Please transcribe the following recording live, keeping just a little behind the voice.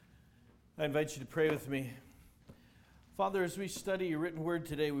I invite you to pray with me. Father, as we study your written word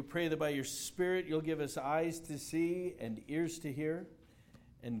today, we pray that by your Spirit you'll give us eyes to see and ears to hear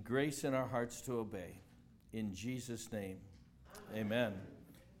and grace in our hearts to obey. In Jesus' name, amen.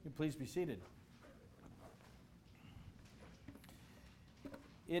 You please be seated.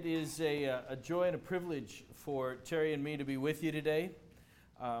 It is a joy and a privilege for Terry and me to be with you today.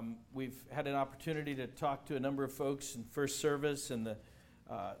 We've had an opportunity to talk to a number of folks in first service and the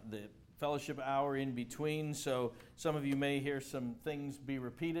fellowship hour in between, so some of you may hear some things be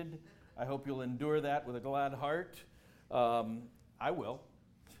repeated. I hope you'll endure that with a glad heart. I will.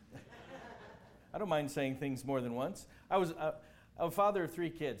 I don't mind saying things more than once. I'm a father of 3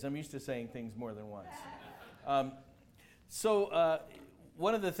 kids. I'm used to saying things more than once.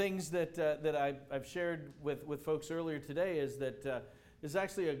 One of the things that I've shared with folks earlier today is that it's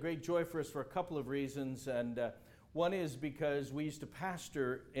actually a great joy for us for a couple of reasons, and one is because we used to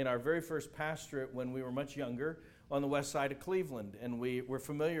pastor in our very first pastorate when we were much younger on the west side of Cleveland, and we were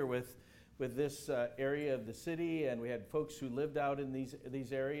familiar with this area of the city, and we had folks who lived out in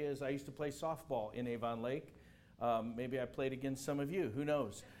these areas. I used to play softball in Avon Lake. Maybe I played against some of you, who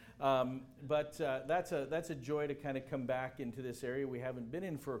knows? But that's a joy to kind of come back into this area we haven't been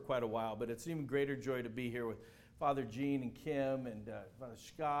in for quite a while, but it's an even greater joy to be here with Father Gene and Kim and Father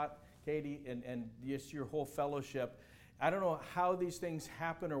Scott, Katie, and just your whole fellowship. I don't know how these things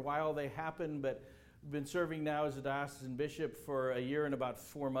happen or why all they happen, but I've been serving now as a diocesan bishop for a year and about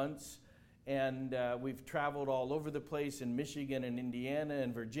 4 months, and we've traveled all over the place in Michigan and Indiana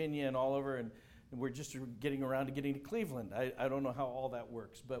and Virginia and all over, and we're just getting around to getting to Cleveland. I don't know how all that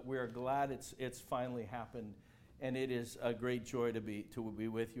works, but we're glad it's finally happened, and it is a great joy to be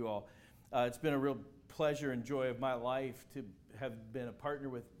with you all. It's been a real pleasure and joy of my life to have been a partner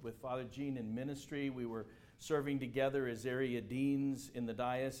with Father Gene in ministry. We were serving together as area deans in the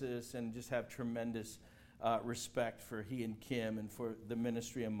diocese and just have tremendous respect for he and Kim and for the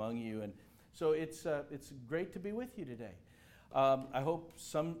ministry among you. And so it's great to be with you today. I hope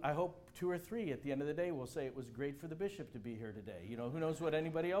 2 or 3 at the end of the day will say it was great for the bishop to be here today. You know, who knows what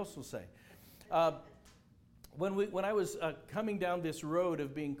anybody else will say. When I was coming down this road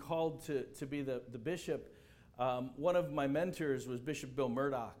of being called to be the bishop, one of my mentors was Bishop Bill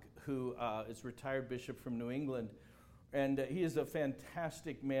Murdoch, who is retired bishop from New England, and he is a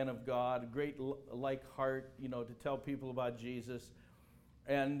fantastic man of God, great like heart, to tell people about Jesus.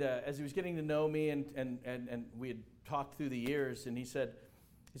 And as he was getting to know me, and we had talked through the years, and he said,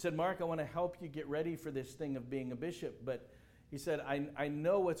 Mark, I want to help you get ready for this thing of being a bishop, but he said, I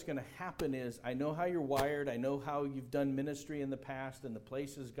know what's going to happen is, I know how you're wired, I know how you've done ministry in the past and the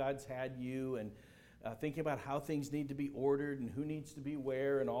places God's had you, and thinking about how things need to be ordered and who needs to be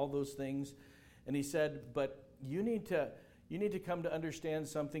where and all those things. And he said, but you need to come to understand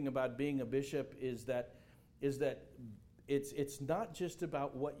something about being a bishop is that it's not just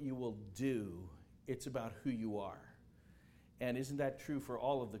about what you will do, it's about who you are. And isn't that true for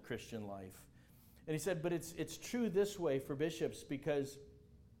all of the Christian life? And he said, but it's true this way for bishops, because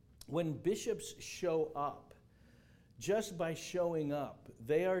when bishops show up, just by showing up,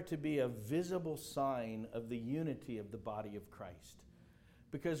 they are to be a visible sign of the unity of the body of Christ.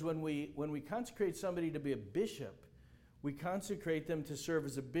 Because when we consecrate somebody to be a bishop, we consecrate them to serve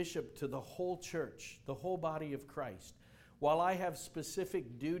as a bishop to the whole church, the whole body of Christ. While I have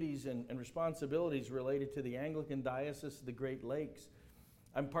specific duties and responsibilities related to the Anglican Diocese of the Great Lakes,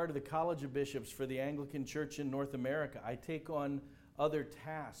 I'm part of the College of Bishops for the Anglican Church in North America. I take on other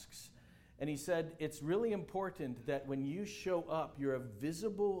tasks. And he said, it's really important that when you show up, you're a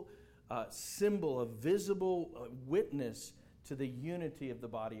visible symbol, a visible witness to the unity of the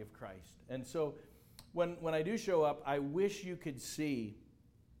body of Christ. And so when I do show up, I wish you could see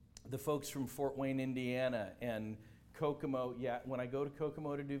the folks from Fort Wayne, Indiana, and Kokomo. Yeah, when I go to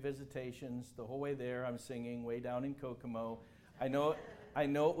Kokomo to do visitations, the whole way there, I'm singing way down in Kokomo. I know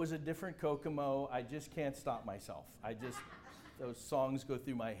it was a different Kokomo. I just can't stop myself. Those songs go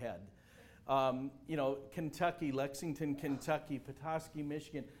through my head. Kentucky, Lexington, Kentucky, Petoskey,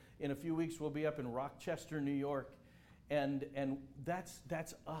 Michigan. In a few weeks, we'll be up in Rochester, New York. And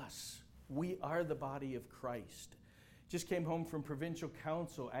that's us. We are the body of Christ. Just came home from provincial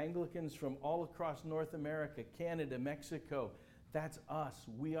council, Anglicans from all across North America, Canada, Mexico. That's us.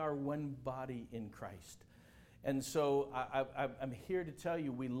 We are one body in Christ. And so I'm here to tell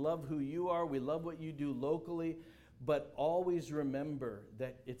you, we love who you are. We love what you do locally. But always remember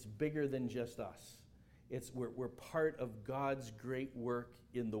that it's bigger than just us. We're part of God's great work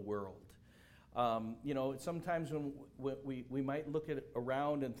in the world. Sometimes when we might look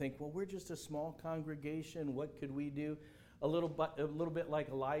around and think, well, we're just a small congregation. What could we do? a little bit like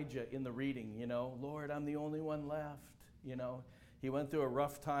Elijah in the reading, you know, Lord, I'm the only one left, you know. He went through a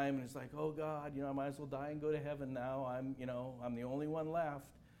rough time and he's like, oh God, you know, I might as well die and go to heaven now. I'm the only one left.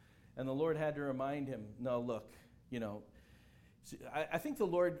 And the Lord had to remind him, no, look, you know, I think the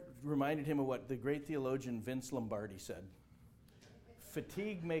Lord reminded him of what the great theologian Vince Lombardi said.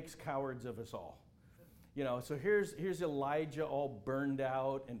 Fatigue makes cowards of us all. You know, so here's Elijah all burned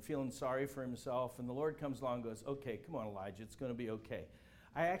out and feeling sorry for himself. And the Lord comes along and goes, okay, come on, Elijah, it's going to be okay.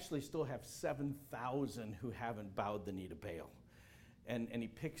 I actually still have 7,000 who haven't bowed the knee to Baal. And he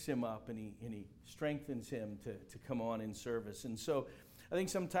picks him up and he strengthens him to come on in service. And so I think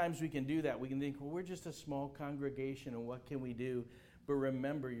sometimes we can do that. We can think, well, we're just a small congregation and what can we do? But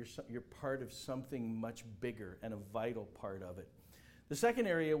remember, you're part of something much bigger and a vital part of it. The second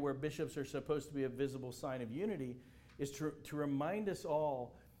area where bishops are supposed to be a visible sign of unity is to remind us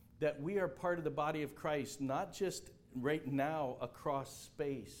all that we are part of the body of Christ, not just right now across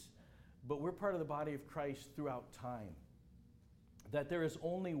space, but we're part of the body of Christ throughout time. That there is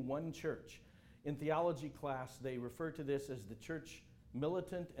only one church. In theology class, they refer to this as the church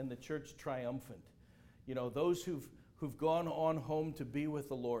militant and the church triumphant. You know, those who've gone on home to be with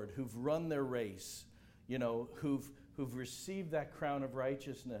the Lord, who've run their race, you know, who've received that crown of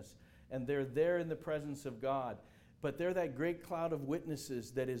righteousness, and they're there in the presence of God. But they're that great cloud of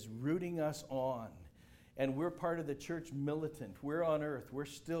witnesses that is rooting us on. And we're part of the church militant. We're on earth. We're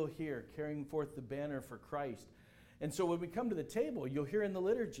still here carrying forth the banner for Christ. And so when we come to the table, you'll hear in the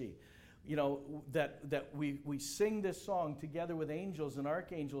liturgy, you know, that we sing this song together with angels and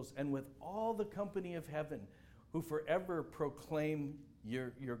archangels and with all the company of heaven who forever proclaim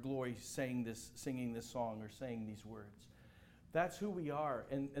your glory, singing this song or saying these words. That's who we are.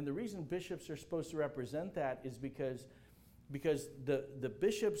 And the reason bishops are supposed to represent that is because the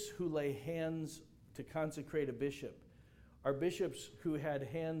bishops who lay hands to consecrate a bishop are bishops who had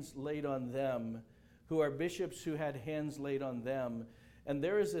hands laid on them, who are bishops who had hands laid on them. And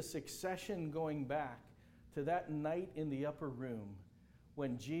there is a succession going back to that night in the upper room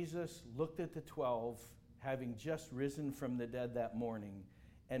when Jesus looked at the 12, having just risen from the dead that morning,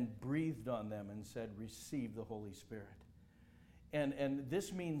 and breathed on them and said, receive the Holy Spirit. And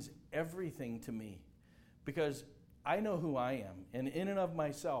this means everything to me, because I know who I am, and in and of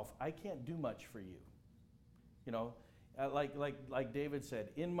myself, I can't do much for you. You know, like David said,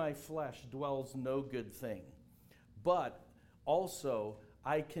 in my flesh dwells no good thing. But also,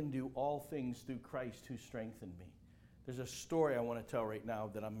 I can do all things through Christ who strengthened me. There's a story I want to tell right now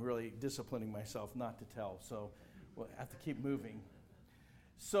that I'm really disciplining myself not to tell, so we'll have to keep moving.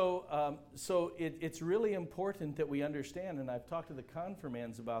 So it's really important that we understand, and I've talked to the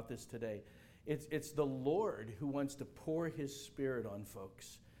confirmands about this today, it's the Lord who wants to pour his Spirit on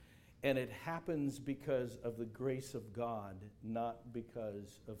folks. And it happens because of the grace of God, not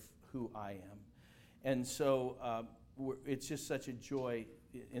because of who I am. And so it's just such a joy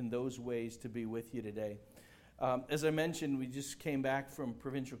in those ways to be with you today. As I mentioned, we just came back from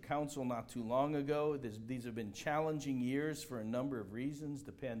Provincial Council not too long ago. These have been challenging years for a number of reasons,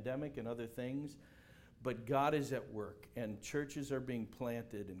 the pandemic and other things. But God is at work, and churches are being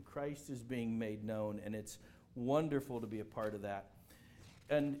planted, and Christ is being made known, and it's wonderful to be a part of that.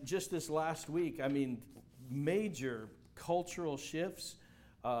 And just this last week, I mean, major cultural shifts,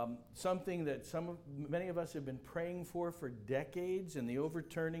 something that many of us have been praying for decades, and the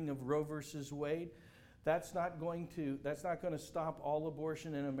overturning of Roe versus Wade. That's not going to stop all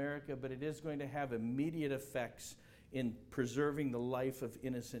abortion in America, but it is going to have immediate effects in preserving the life of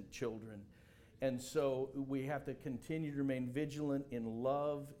innocent children. And so we have to continue to remain vigilant in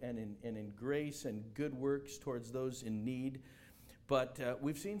love and in grace and good works towards those in need. But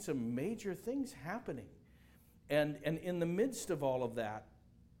we've seen some major things happening. And in the midst of all of that,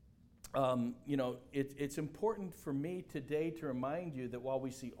 it's important for me today to remind you that while we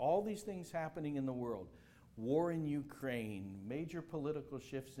see all these things happening in the world, war in Ukraine, major political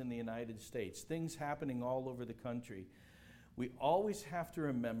shifts in the United States, things happening all over the country, we always have to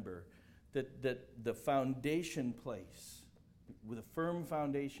remember that the foundation place, with a firm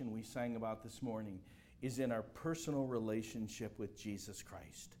foundation we sang about this morning, is in our personal relationship with Jesus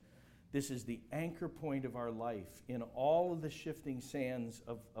Christ. This is the anchor point of our life in all of the shifting sands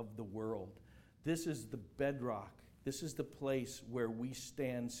of the world. This is the bedrock. This is the place where we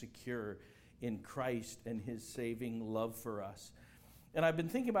stand secure in Christ and his saving love for us. And I've been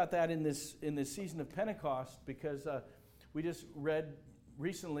thinking about that in this season of Pentecost, because we just read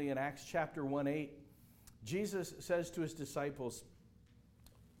recently in Acts chapter 1:8, Jesus says to his disciples,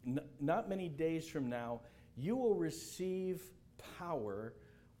 not many days from now, you will receive power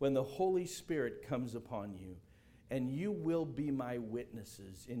when the Holy Spirit comes upon you, and you will be my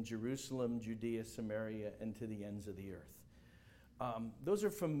witnesses in Jerusalem, Judea, Samaria, and to the ends of the earth. Those are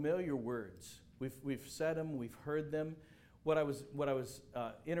familiar words. We've said them, we've heard them. What I was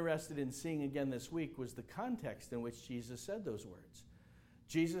interested in seeing again this week was the context in which Jesus said those words.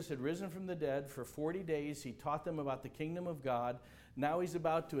 Jesus had risen from the dead for 40 days. He taught them about the kingdom of God. Now he's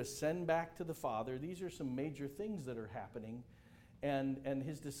about to ascend back to the Father. These are some major things that are happening. And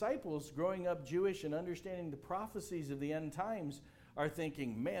his disciples, growing up Jewish and understanding the prophecies of the end times, are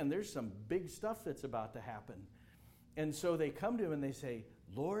thinking, man, there's some big stuff that's about to happen. And so they come to him and they say,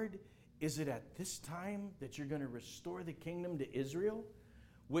 Lord, is it at this time that you're going to restore the kingdom to Israel?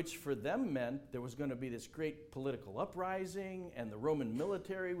 Which for them meant there was going to be this great political uprising, and the Roman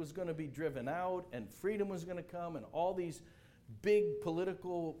military was going to be driven out, and freedom was going to come, and all these big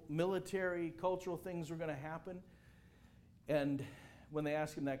political, military, cultural things were going to happen. And when they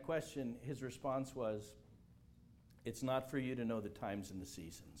asked him that question, his response was, it's not for you to know the times and the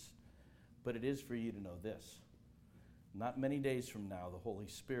seasons, but it is for you to know this. Not many days from now, the Holy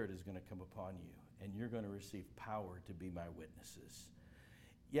Spirit is going to come upon you, and you're going to receive power to be my witnesses.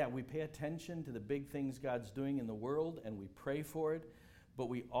 Yeah, we pay attention to the big things God's doing in the world, and we pray for it, but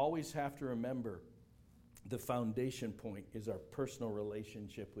we always have to remember the foundation point is our personal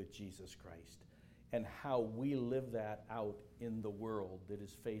relationship with Jesus Christ and how we live that out in the world that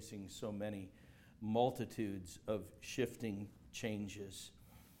is facing so many multitudes of shifting changes.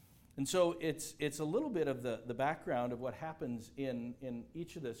 And so it's a little bit of the background of what happens in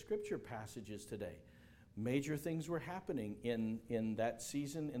each of the scripture passages today. Major things were happening in that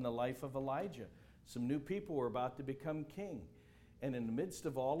season in the life of Elijah. Some new people were about to become king. And in the midst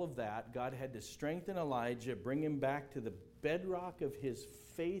of all of that, God had to strengthen Elijah, bring him back to the bedrock of his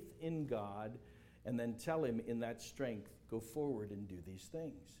faith in God, and then tell him in that strength, go forward and do these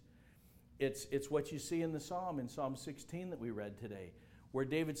things. It's what you see in the Psalm, in Psalm 16 that we read today, where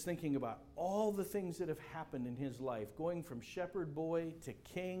David's thinking about all the things that have happened in his life, going from shepherd boy to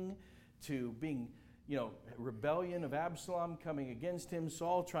king to being, rebellion of Absalom coming against him,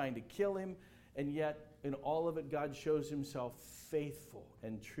 Saul trying to kill him, and yet in all of it, God shows himself faithful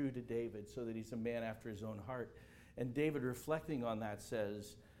and true to David so that he's a man after his own heart. And David, reflecting on that,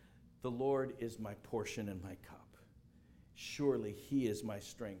 says, the Lord is my portion and my cup. Surely he is my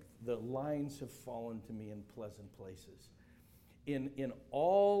strength. The lines have fallen to me in pleasant places. In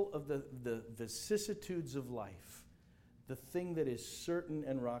all of the vicissitudes of life, the thing that is certain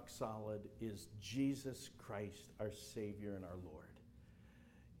and rock solid is Jesus Christ, our Savior and our Lord.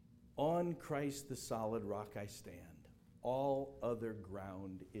 On Christ the solid rock I stand. All other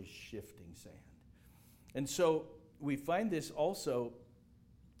ground is shifting sand. And so we find this also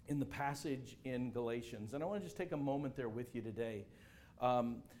in the passage in Galatians. And I want to just take a moment there with you today.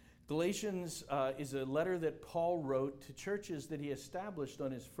 Galatians is a letter that Paul wrote to churches that he established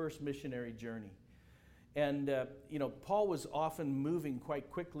on his first missionary journey. And, Paul was often moving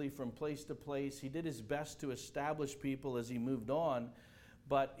quite quickly from place to place. He did his best to establish people as he moved on,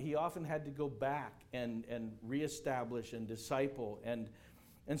 but he often had to go back and reestablish and disciple.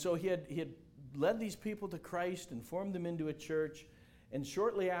 And so he had led these people to Christ and formed them into a church. And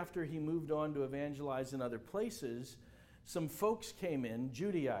shortly after he moved on to evangelize in other places, some folks came in,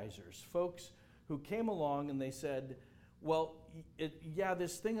 Judaizers, folks who came along and they said, well,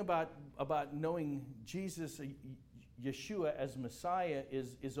 this thing about knowing Jesus, Yeshua as Messiah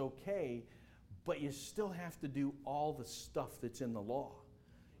is okay, but you still have to do all the stuff that's in the law.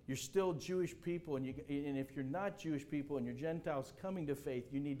 You're still Jewish people, and if you're not Jewish people and you're Gentiles coming to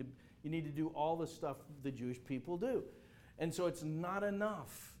faith, you need to do all the stuff the Jewish people do. And so it's not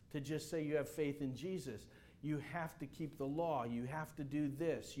enough to just say you have faith in Jesus. You have to keep the law. You have to do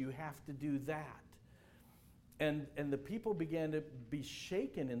this. You have to do that. And the people began to be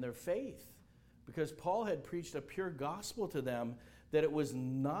shaken in their faith because Paul had preached a pure gospel to them that it was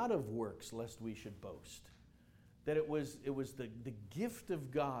not of works lest we should boast. That it was the gift of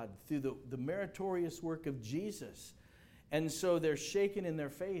God through the meritorious work of Jesus. And so they're shaken in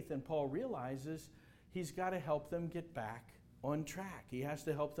their faith, and Paul realizes he's got to help them get back on track. He has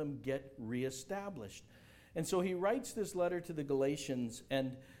to help them get reestablished. And so he writes this letter to the Galatians,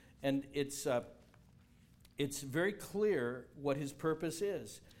 and it's very clear what his purpose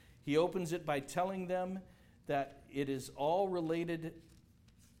is. He opens it by telling them that it is all related.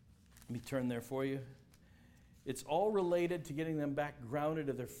 Let me turn there for you. It's all related to getting them back grounded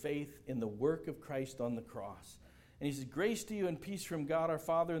of their faith in the work of Christ on the cross. And he says, grace to you and peace from God our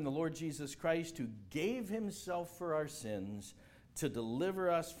Father and the Lord Jesus Christ, who gave himself for our sins to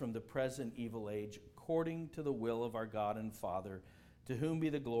deliver us from the present evil age, according to the will of our God and Father, to whom be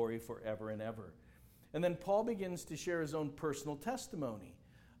the glory forever and ever. And then Paul begins to share his own personal testimony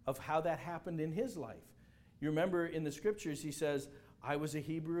of how that happened in his life. You remember in the scriptures, he says, I was a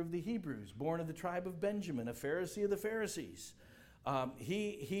Hebrew of the Hebrews, born of the tribe of Benjamin, a Pharisee of the Pharisees.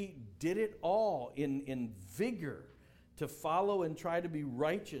 He did it all in vigor to follow and try to be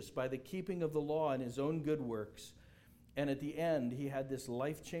righteous by the keeping of the law and his own good works. And at the end, he had this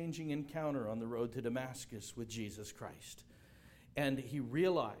life-changing encounter on the road to Damascus with Jesus Christ. And he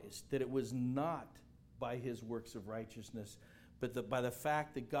realized that it was not by his works of righteousness, but by the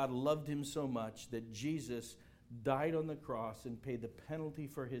fact that God loved him so much that Jesus died on the cross and paid the penalty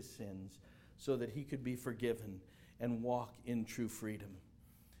for his sins so that he could be forgiven and walk in true freedom.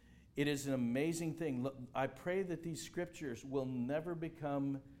 It is an amazing thing. I pray that these scriptures will never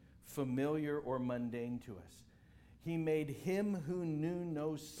become familiar or mundane to us. He made him who knew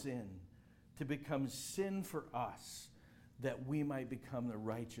no sin to become sin for us, that we might become the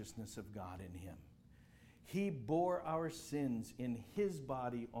righteousness of God in him. He bore our sins in his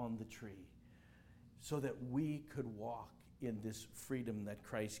body on the tree so that we could walk in this freedom that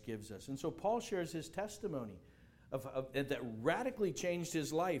Christ gives us. And so Paul shares his testimony that radically changed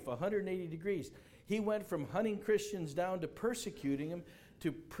his life 180 degrees. He went from hunting Christians down to persecuting them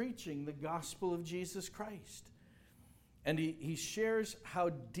to preaching the gospel of Jesus Christ. And he shares how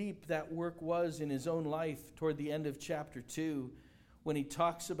deep that work was in his own life toward the end of chapter 2, when he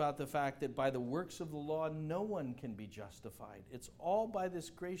talks about the fact that by the works of the law, no one can be justified. It's all by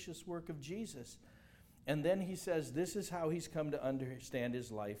this gracious work of Jesus. And then he says this is how he's come to understand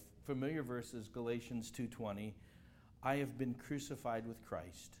his life. Familiar verses, Galatians 2:20. I have been crucified with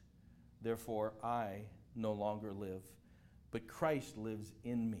Christ. Therefore, I no longer live, but Christ lives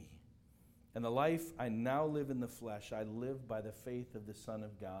in me. And the life I now live in the flesh, I live by the faith of the Son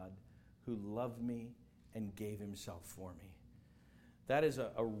of God, who loved me and gave himself for me. That is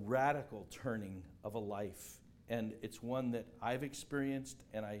a radical turning of a life, and it's one that I've experienced,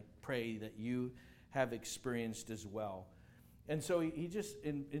 and I pray that you have experienced as well. And so he just,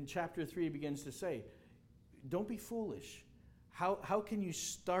 in chapter 3, begins to say, don't be foolish. How can you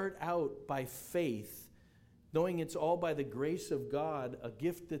start out by faith, knowing it's all by the grace of God, a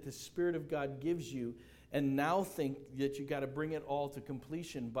gift that the Spirit of God gives you, and now think that you got to bring it all to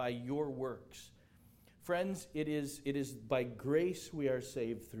completion by your works? Friends, it is by grace we are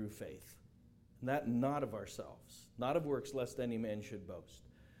saved through faith, and that not of ourselves, not of works, lest any man should boast.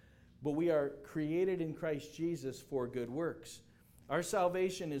 But we are created in Christ Jesus for good works. Our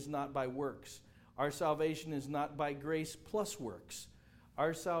salvation is not by works. Our salvation is not by grace plus works.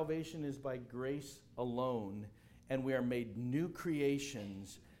 Our salvation is by grace alone, and we are made new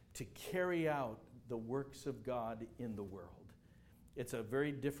creations to carry out the works of God in the world. It's a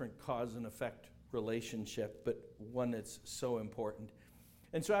very different cause and effect relationship, but one that's so important.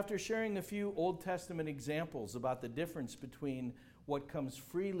 And so after sharing a few Old Testament examples about the difference between what comes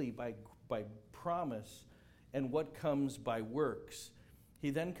freely by promise and what comes by works, he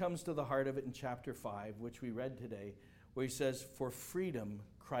then comes to the heart of it in chapter 5, which we read today, where he says, for freedom,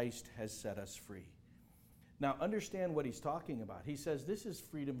 Christ has set us free. Now, understand what he's talking about. He says this is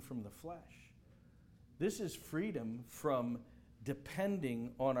freedom from the flesh. This is freedom from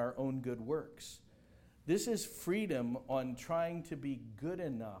depending on our own good works. This is freedom on trying to be good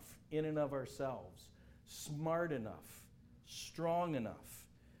enough in and of ourselves, smart enough, strong enough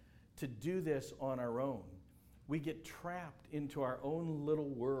to do this on our own. We get trapped into our own little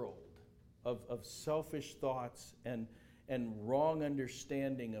world of selfish thoughts and wrong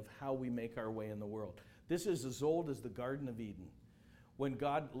understanding of how we make our way in the world. This is as old as the Garden of Eden, when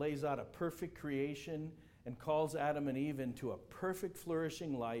God lays out a perfect creation and calls Adam and Eve into a perfect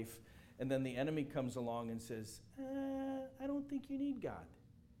flourishing life, and then the enemy comes along and says, I don't think you need God.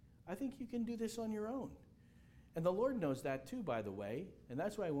 I think you can do this on your own. And the Lord knows that too, by the way, and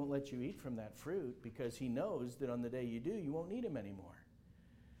that's why he won't let you eat from that fruit, because he knows that on the day you do, you won't need him anymore.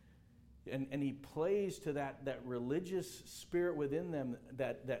 And he plays to that religious spirit within them,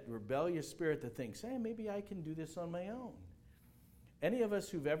 that rebellious spirit that thinks, hey, maybe I can do this on my own. Any of us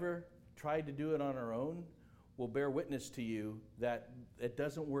who've ever tried to do it on our own will bear witness to you that it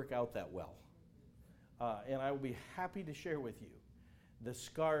doesn't work out that well. And I will be happy to share with you the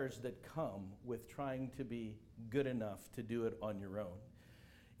scars that come with trying to be good enough to do it on your own.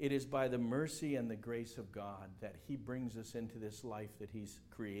 It is by the mercy and the grace of God that he brings us into this life that he's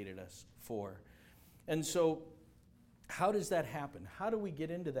created us for. And so, how does that happen? How do we get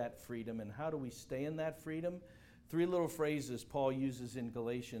into that freedom, and how do we stay in that freedom? 3 little phrases Paul uses in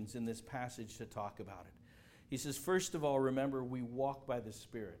Galatians in this passage to talk about it. He says, first of all, remember, we walk by the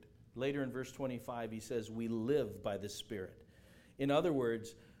Spirit. Later in verse 25, he says, we live by the Spirit. In other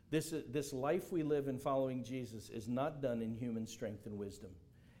words, This life we live in following Jesus is not done in human strength and wisdom.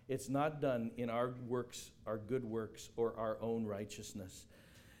 It's not done in our works, our good works, or our own righteousness.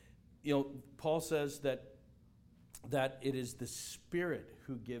 You know, Paul says that it is the Spirit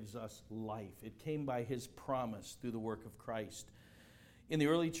who gives us life. It came by his promise through the work of Christ. In the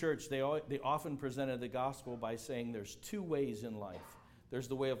early church, they often presented the gospel by saying there's two ways in life. There's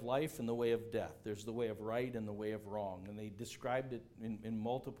the way of life and the way of death. There's the way of right and the way of wrong. And they described it in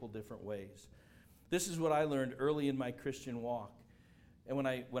multiple different ways. This is what I learned early in my Christian walk. And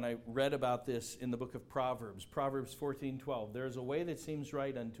when I read about this in the book of Proverbs 14:12, there is a way that seems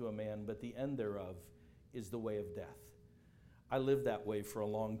right unto a man, but the end thereof is the way of death. I lived that way for a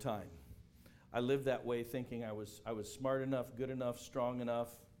long time. I lived that way thinking I was smart enough, good enough, strong enough,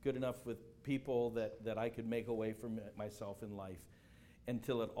 good enough with people that I could make a way for myself in life,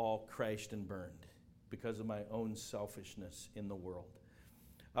 until it all crashed and burned because of my own selfishness in the world.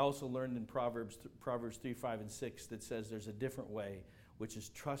 I also learned in Proverbs 3, 5, and 6 that says there's a different way, which is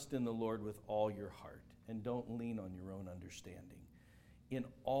trust in the Lord with all your heart and don't lean on your own understanding. In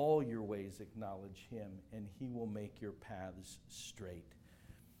all your ways acknowledge him, and he will make your paths straight.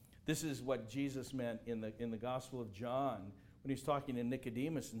 This is what Jesus meant in the Gospel of John when he's talking to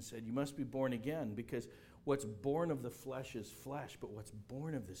Nicodemus and said, you must be born again, because what's born of the flesh is flesh, but what's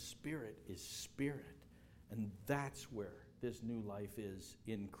born of the Spirit is spirit. And that's where this new life is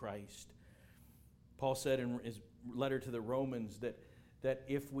in Christ. Paul said in his letter to the Romans that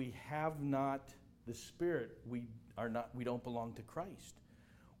if we have not the Spirit, we don't belong to Christ.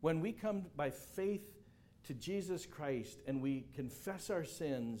 When we come by faith to Jesus Christ and we confess our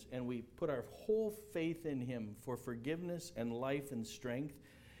sins and we put our whole faith in him for forgiveness and life and strength,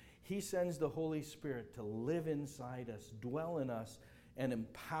 he sends the Holy Spirit to live inside us, dwell in us, and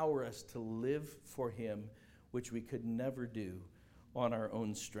empower us to live for him, which we could never do on our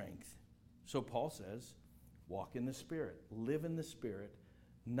own strength. So Paul says, walk in the Spirit, live in the Spirit,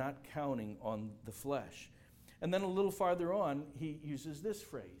 not counting on the flesh. And then a little farther on, he uses this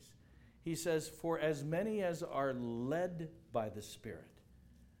phrase. He says, for as many as are led by the Spirit.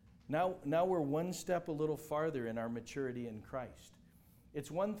 Now we're one step a little farther in our maturity in Christ. It's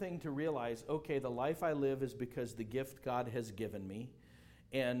one thing to realize, okay, the life I live is because the gift God has given me.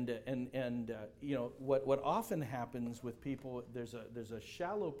 And you know, what often happens with people, there's a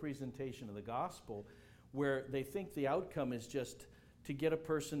shallow presentation of the gospel where they think the outcome is just to get a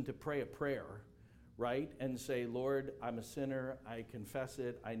person to pray a prayer, right? And say, Lord, I'm a sinner, I confess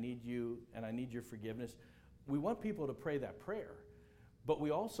it, I need you, and I need your forgiveness. We want people to pray that prayer, but we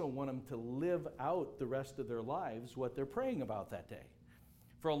also want them to live out the rest of their lives what they're praying about that day.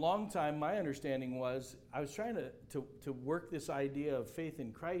 For a long time, my understanding was I was trying to work this idea of faith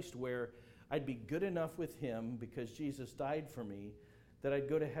in Christ where I'd be good enough with him because Jesus died for me, that I'd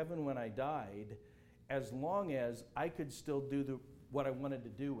go to heaven when I died, as long as I could still do what I wanted to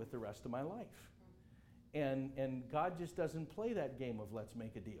do with the rest of my life. And God just doesn't play that game of let's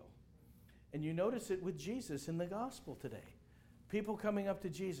make a deal. And you notice it with Jesus in the gospel today. People coming up to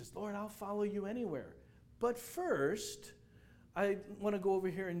Jesus, Lord, I'll follow you anywhere. But first, I want to go over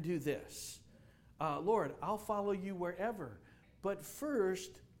here and do this. Lord, I'll follow you wherever. But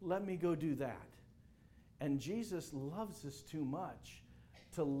first, let me go do that. And Jesus loves us too much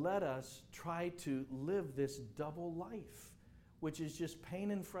to let us try to live this double life, which is just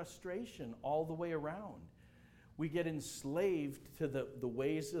pain and frustration all the way around. We get enslaved to the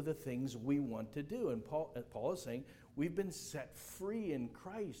ways of the things we want to do. And Paul is saying we've been set free in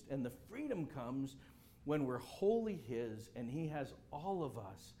Christ, and the freedom comes when we're wholly his, and he has all of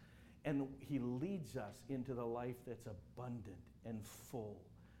us, and he leads us into the life that's abundant and full,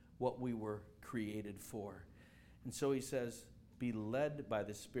 what we were created for. And so he says, be led by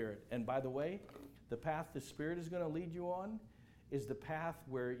the Spirit. And by the way, the path the Spirit is going to lead you on is the path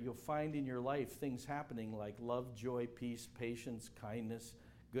where you'll find in your life things happening like love, joy, peace, patience, kindness,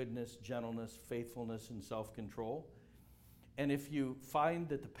 goodness, gentleness, faithfulness, and self-control. And if you find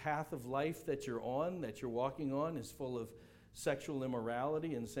that the path of life that you're walking on, is full of sexual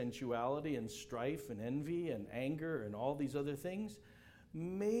immorality and sensuality and strife and envy and anger and all these other things,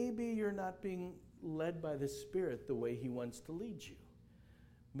 maybe you're not being led by the Spirit the way he wants to lead you.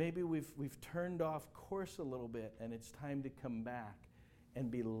 Maybe we've turned off course a little bit, and it's time to come back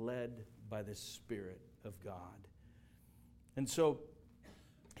and be led by the Spirit of God. And so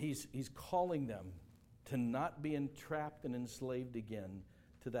he's calling them to not be entrapped and enslaved again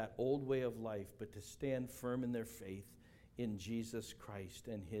to that old way of life, but to stand firm in their faith in Jesus Christ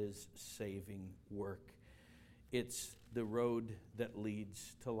and his saving work. It's the road that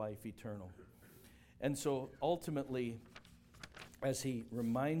leads to life eternal. And so ultimately, as he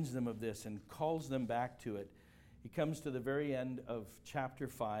reminds them of this and calls them back to it, he comes to the very end of chapter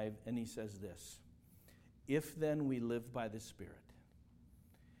 5 and he says this: if then we live by the Spirit,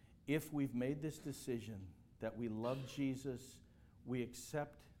 if we've made this decision that we love Jesus, we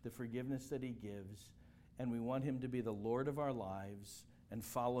accept the forgiveness that he gives, and we want him to be the Lord of our lives and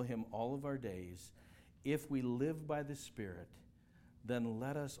follow him all of our days, if we live by the Spirit, then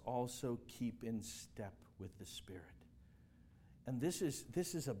let us also keep in step with the Spirit. And this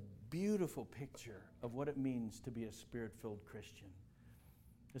is a beautiful picture of what it means to be a Spirit-filled Christian.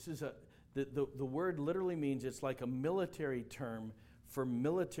 The word literally means, it's like a military term for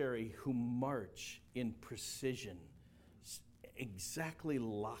military who march in precision, exactly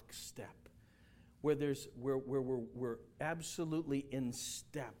lockstep, where we're absolutely in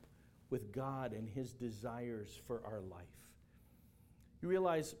step with God and his desires for our life. You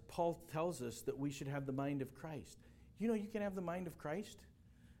realize Paul tells us that we should have the mind of Christ. You know, you can have the mind of Christ.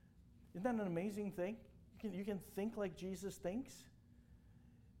 Isn't that an amazing thing? You can think like Jesus thinks.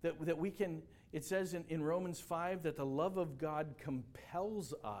 That we can, it says in Romans 5 that the love of God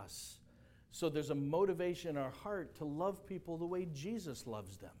compels us. So there's a motivation in our heart to love people the way Jesus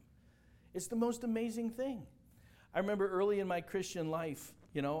loves them. It's the most amazing thing. I remember early in my Christian life,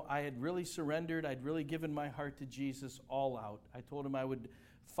 you know, I had really surrendered. I'd really given my heart to Jesus all out. I told him I would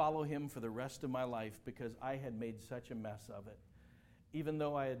follow him for the rest of my life because I had made such a mess of it. Even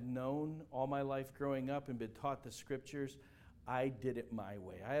though I had known all my life growing up and been taught the scriptures, I did it my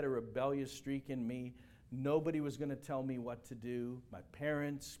way. I had a rebellious streak in me. Nobody was going to tell me what to do. My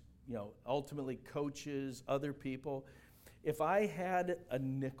parents, you know, ultimately coaches, other people. If I had a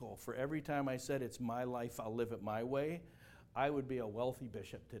nickel for every time I said it's my life, I'll live it my way, I would be a wealthy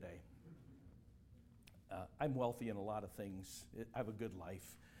bishop today. I'm wealthy in a lot of things. I have a good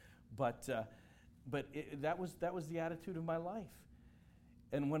life. But that was the attitude of my life.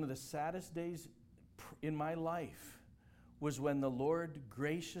 And one of the saddest days in my life was when the Lord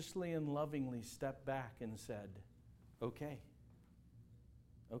graciously and lovingly stepped back and said, okay,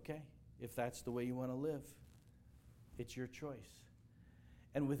 if that's the way you want to live, it's your choice.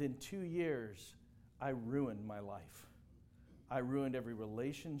 And within 2 years, I ruined my life. I ruined every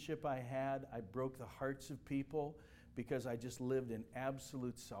relationship I had. I broke the hearts of people because I just lived in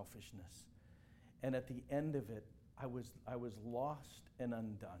absolute selfishness. And at the end of it, I was lost and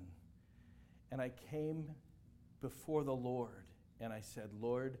undone. And I came before the Lord and I said,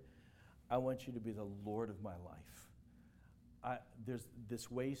 Lord, I want you to be the Lord of my life. This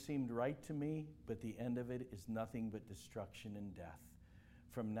way seemed right to me, but the end of it is nothing but destruction and death.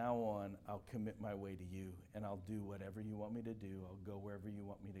 From now on, I'll commit my way to you, and I'll do whatever you want me to do. I'll go wherever you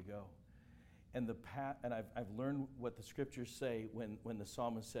want me to go. And I've learned what the scriptures say when the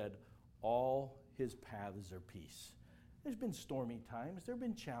psalmist said, all his paths are peace. There's been stormy times, there have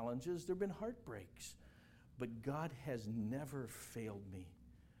been challenges, there have been heartbreaks, but God has never failed me.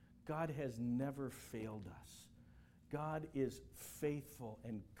 God has never failed us. God is faithful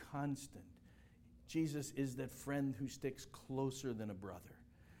and constant. Jesus is that friend who sticks closer than a brother.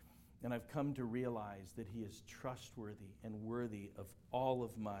 And I've come to realize that he is trustworthy and worthy of all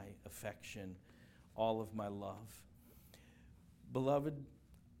of my affection, all of my love. Beloved,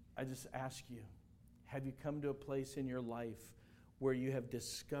 I just ask you, have you come to a place in your life where you have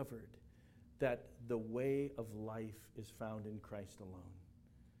discovered that the way of life is found in Christ alone?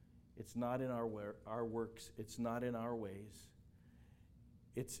 It's not in our works. It's not in our ways.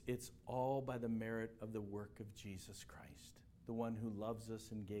 It's all by the merit of the work of Jesus Christ, the one who loves us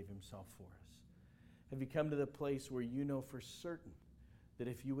and gave himself for us. Have you come to the place where you know for certain that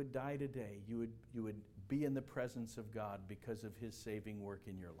if you would die today, you would be in the presence of God because of his saving work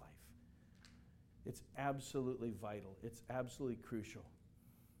in your life? It's absolutely vital. It's absolutely crucial.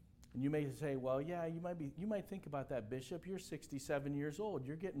 And you may say, well, yeah, you might think about that, Bishop. You're 67 years old.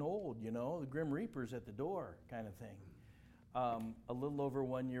 You're getting old, you know. The Grim Reaper's at the door kind of thing. A little over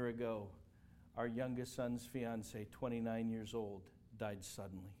 1 year ago, our youngest son's fiance, 29 years old, died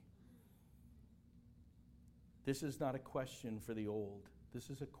suddenly. This is not a question for the old. This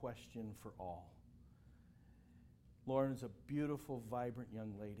is a question for all. Lauren is a beautiful, vibrant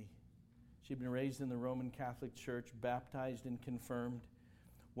young lady. She'd been raised in the Roman Catholic Church, baptized and confirmed.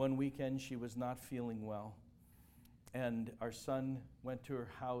 One weekend, she was not feeling well. And our son went to her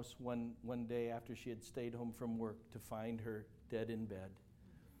house one day after she had stayed home from work to find her dead in bed.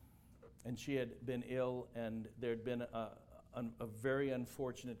 And she had been ill, and there had been a very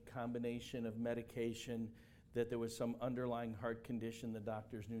unfortunate combination of medication, that there was some underlying heart condition the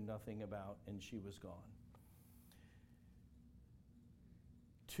doctors knew nothing about, and she was gone.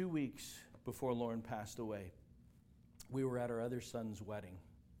 2 weeks before Lauren passed away, we were at our other son's wedding.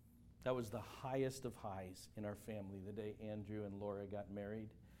 That was the highest of highs in our family, the day Andrew and Laura got married.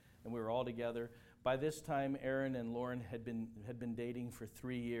 And we were all together. By this time, Aaron and Lauren had been dating for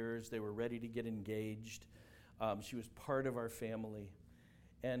 3 years. They were ready to get engaged. She was part of our family.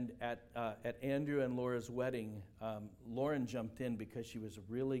 And at Andrew and Laura's wedding, Lauren jumped in because she was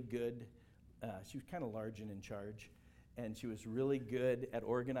really good. She was kind of large and in charge. And she was really good at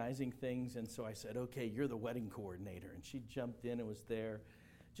organizing things. And so I said, okay, you're the wedding coordinator. And she jumped in and was there.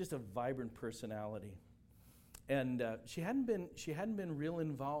 Just a vibrant personality. And she hadn't been real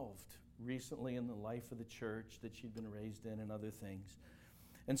involved recently in the life of the church that she'd been raised in and other things.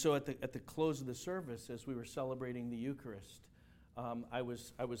 And so at the close of the service, as we were celebrating the Eucharist, I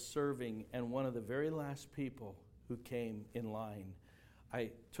was serving, and one of the very last people who came in line,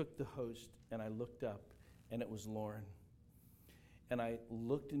 I took the host and I looked up, and it was Lauren. And I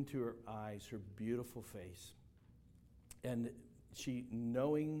looked into her eyes, her beautiful face, and she,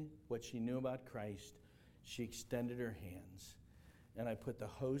 knowing what she knew about Christ, she extended her hands, and I put the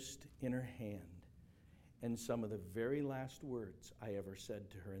host in her hand, and some of the very last words I ever said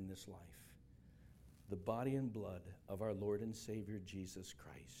to her in this life: the body and blood of our Lord and Savior Jesus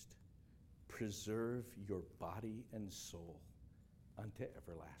Christ preserve your body and soul unto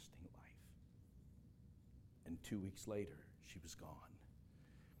everlasting life. And 2 weeks later, she was gone.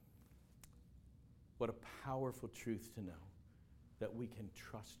 What a powerful truth to know, that we can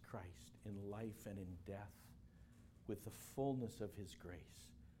trust Christ in life and in death with the fullness of his grace.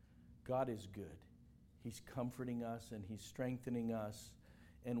 God is good. He's comforting us and he's strengthening us,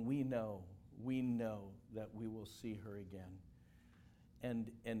 and we know that we will see her again.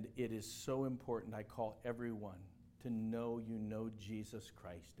 And it is so important, I call everyone to know you know Jesus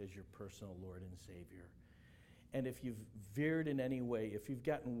Christ as your personal Lord and Savior. And if you've veered in any way, if you've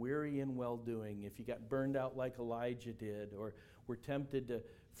gotten weary in well-doing, if you got burned out like Elijah did, or were tempted to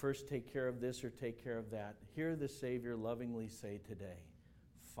first take care of this or take care of that, hear the Savior lovingly say today,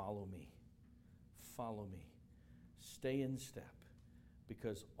 follow me, follow me. Stay in step,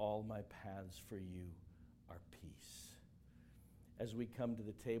 because all my paths for you are peace. As we come to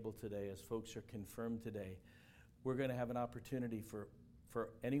the table today, as folks are confirmed today, we're going to have an opportunity for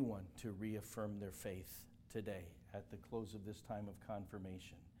anyone to reaffirm their faith today at the close of this time of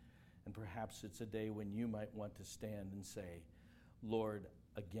confirmation. And perhaps it's a day when you might want to stand and say, Lord,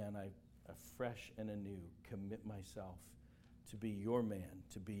 again, I afresh and anew commit myself to be your man,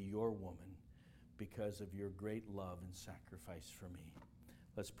 to be your woman, because of your great love and sacrifice for me.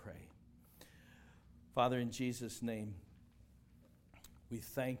 Let's pray. Father, in Jesus' name, we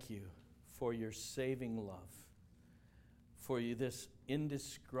thank you for your saving love, for you this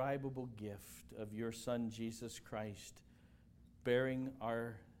indescribable gift of your Son, Jesus Christ, bearing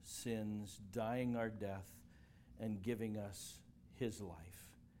our sins, dying our death, and giving us his life.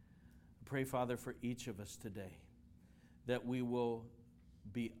 I pray, Father, for each of us today, that we will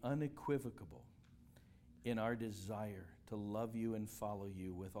be unequivocal in our desire to love you and follow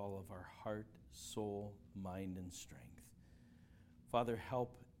you with all of our heart, soul, mind, and strength. Father,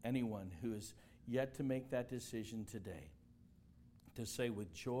 help anyone who is yet to make that decision today to say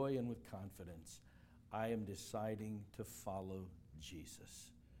with joy and with confidence, I am deciding to follow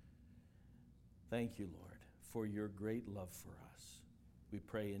Jesus. Thank you, Lord, for your great love for us. We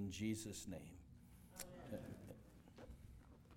pray in Jesus' name.